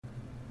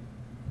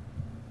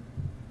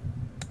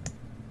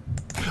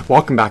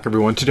Welcome back,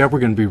 everyone. Today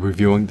we're going to be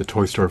reviewing the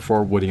Toy Story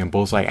 4 Woody and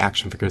Bullseye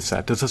action figure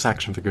set. Does this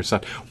action figure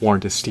set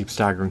warrant a steep,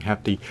 staggering,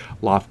 hefty,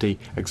 lofty,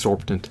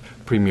 exorbitant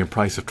premium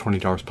price of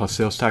 $20 plus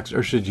sales tax,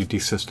 or should you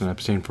desist and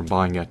abstain from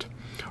buying it?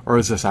 Or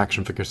is this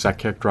action figure set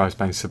characterized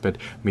by insipid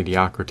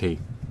mediocrity?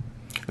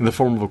 In the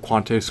form of a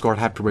quantitative score, I'd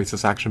have to rate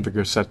this action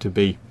figure set to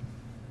be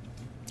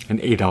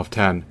an 8 out of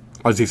 10.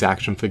 Are these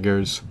action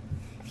figures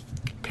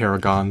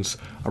paragons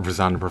of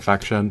resounding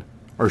perfection?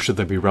 Or should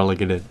they be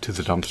relegated to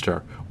the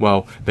dumpster?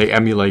 Well, they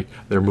emulate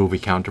their movie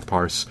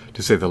counterparts,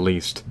 to say the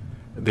least.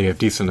 They have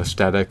decent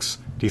aesthetics,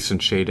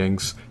 decent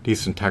shadings,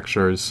 decent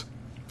textures,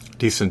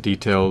 decent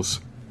details,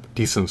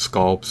 decent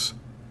sculpts,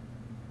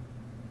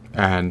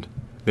 and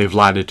they have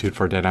latitude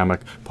for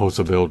dynamic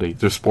posability.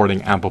 They're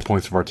sporting ample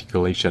points of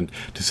articulation,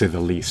 to say the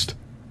least.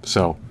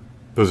 So,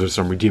 those are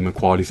some redeeming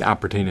qualities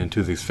appertaining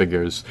to these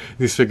figures.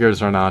 These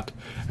figures are not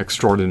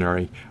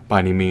extraordinary by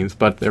any means,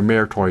 but they're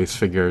meritorious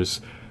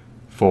figures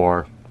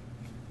for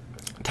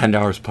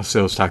 $10 plus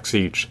sales tax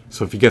each.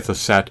 So if you get the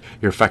set,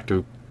 you're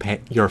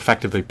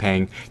effectively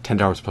paying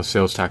 $10 plus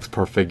sales tax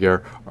per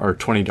figure, or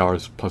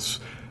 $20 plus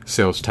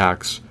sales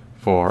tax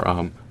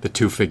for the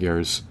two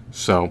figures.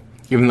 So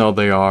even though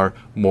they are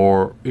about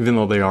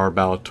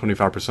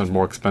 25%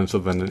 more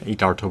expensive than an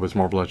 $8 Toby's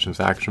Marvel Legends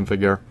action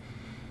figure,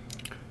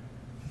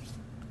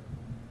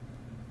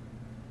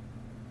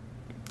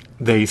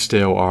 they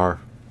still are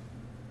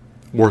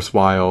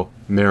worthwhile,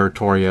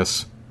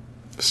 meritorious,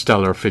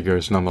 stellar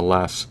figures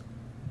nonetheless.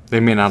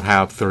 They may not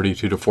have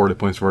 32 to 40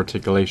 points of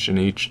articulation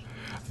each.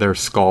 Their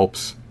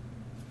sculpts,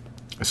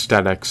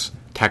 aesthetics,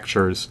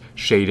 textures,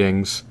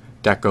 shadings,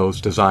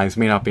 decos, designs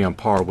may not be on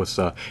par with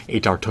the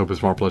 8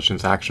 Toby's Marvel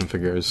Legends action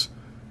figures,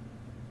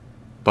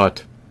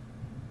 but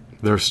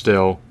they're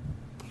still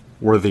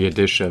worthy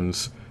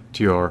additions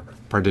to your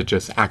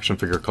prodigious action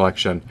figure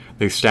collection.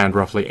 They stand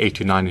roughly 8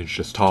 to 9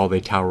 inches tall. They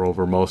tower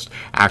over most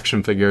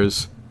action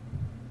figures.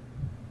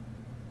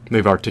 They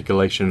have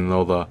articulation in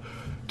all the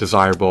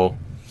desirable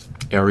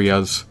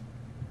areas.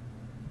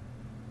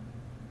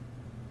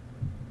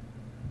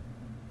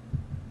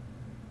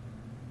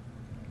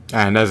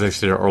 And as I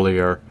stated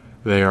earlier,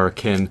 they are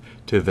akin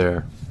to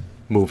their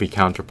movie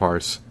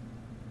counterparts.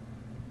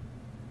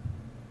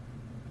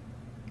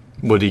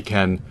 Woody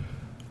can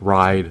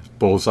ride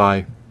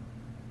Bullseye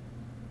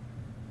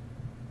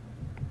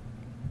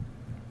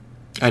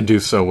and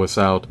do so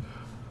without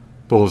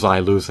Bullseye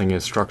losing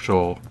his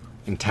structural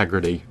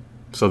integrity.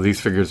 So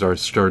these figures are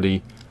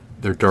sturdy,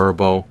 they're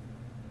durable,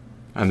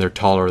 and they're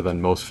taller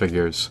than most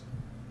figures.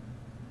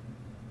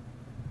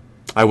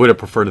 I would have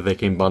preferred if they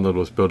came bundled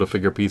with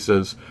Build-A-Figure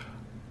pieces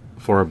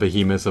for a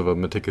behemoth of a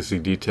meticulously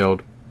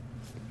detailed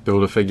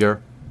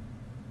Build-A-Figure.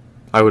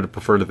 I would have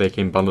preferred if they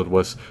came bundled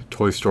with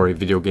Toy Story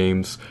video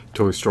games,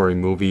 Toy Story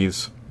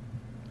movies,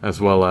 as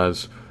well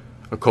as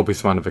a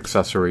copious amount of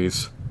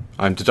accessories.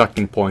 I'm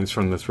deducting points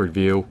from this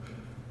review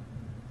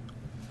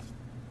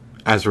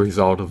as a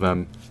result of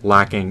them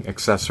lacking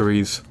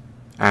accessories,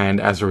 and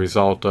as a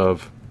result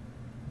of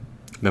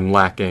them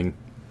lacking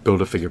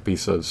Build-A-Figure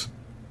pieces.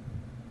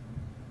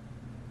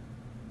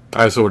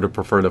 I also would have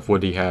preferred if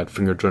Woody had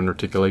finger joint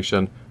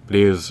articulation, but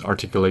he has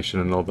articulation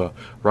in all the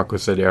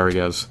requisite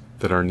areas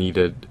that are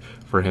needed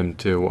for him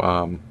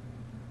to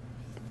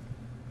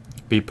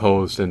be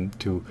posed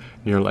into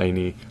nearly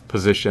any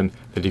position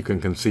that you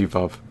can conceive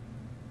of.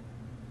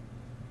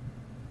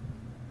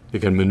 You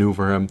can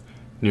maneuver him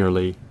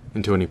nearly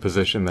into any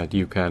position that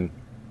you can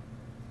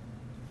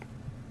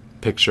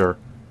picture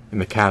in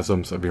the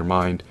chasms of your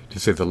mind, to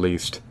say the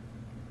least.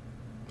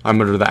 I'm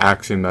under the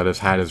axiom that his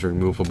hat is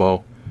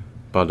removable,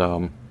 but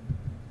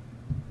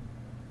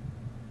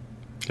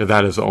if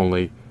that is the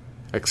only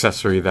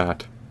accessory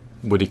that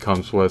Woody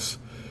comes with,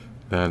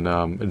 then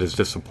it is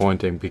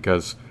disappointing,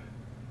 because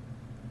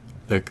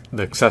the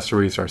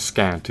accessories are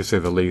scant, to say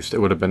the least. It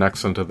would have been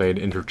excellent if they had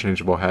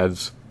interchangeable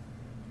heads,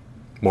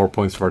 more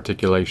points of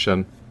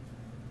articulation,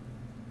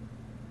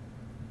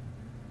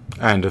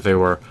 and if they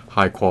were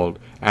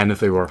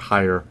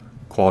higher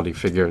quality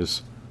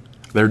figures.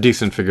 They're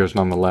decent figures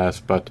nonetheless,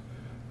 but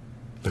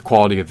the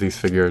quality of these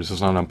figures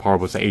is not on par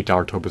with the 8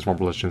 Toby's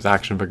Marvel Legends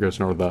action figures,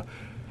 nor the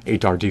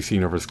 8 DC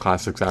Universe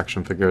Classics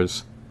action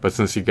figures. But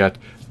since you get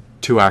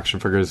two action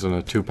figures in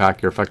a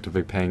 2-pack, you're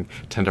effectively paying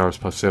 $10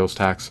 plus sales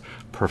tax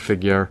per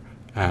figure,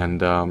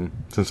 and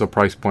since the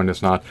price point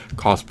is not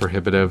cost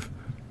prohibitive,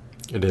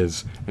 it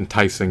is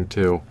enticing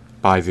to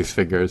buy these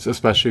figures,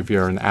 especially if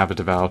you're an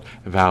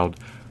avowed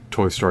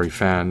Toy Story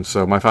fan.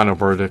 So my final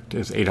verdict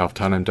is 8 out of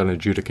 10. I'm done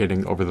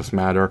adjudicating over this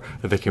matter.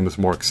 If they came with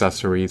more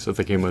accessories, if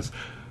they came with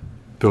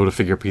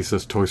Build-A-Figure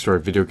pieces, Toy Story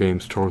video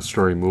games, Toy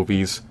Story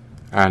movies,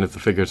 and if the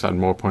figures had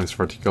more points of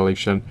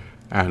articulation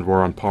and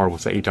were on par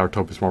with the 8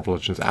 Toby's Marvel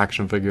Legends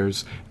action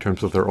figures in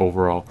terms of their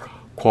overall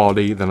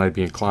quality, then I'd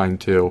be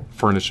inclined to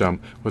furnish them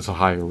with a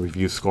higher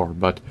review score.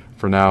 But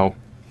for now,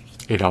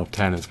 8 out of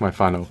 10 is my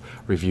final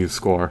review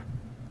score.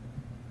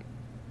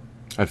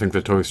 I think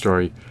the Toy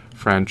Story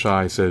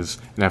franchise is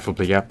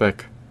ineffably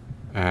epic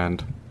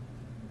and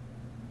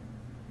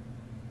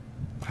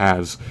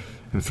has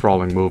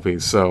enthralling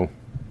movies, so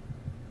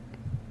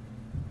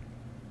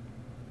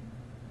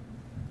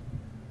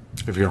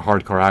if you're a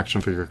hardcore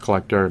action figure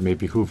collector, it may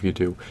behoove you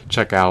to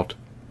check out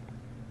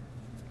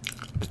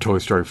the Toy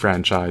Story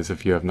franchise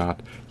if you have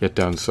not yet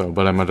done so.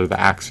 But I'm under the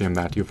axiom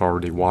that you've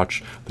already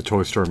watched the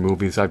Toy Story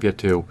movies. I've yet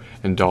to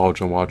indulge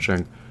in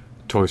watching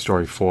Toy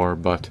Story 4,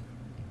 but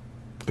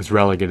it's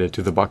relegated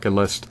to the bucket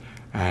list,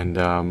 and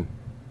I'm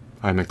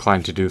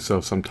inclined to do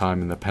so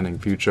sometime in the pending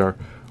future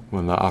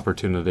when the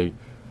opportunity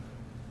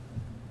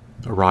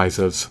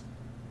arises.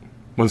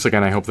 Once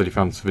again, I hope that you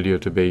found this video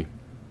to be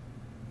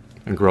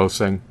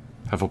engrossing.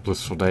 Have a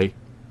blissful day.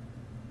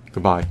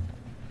 Goodbye.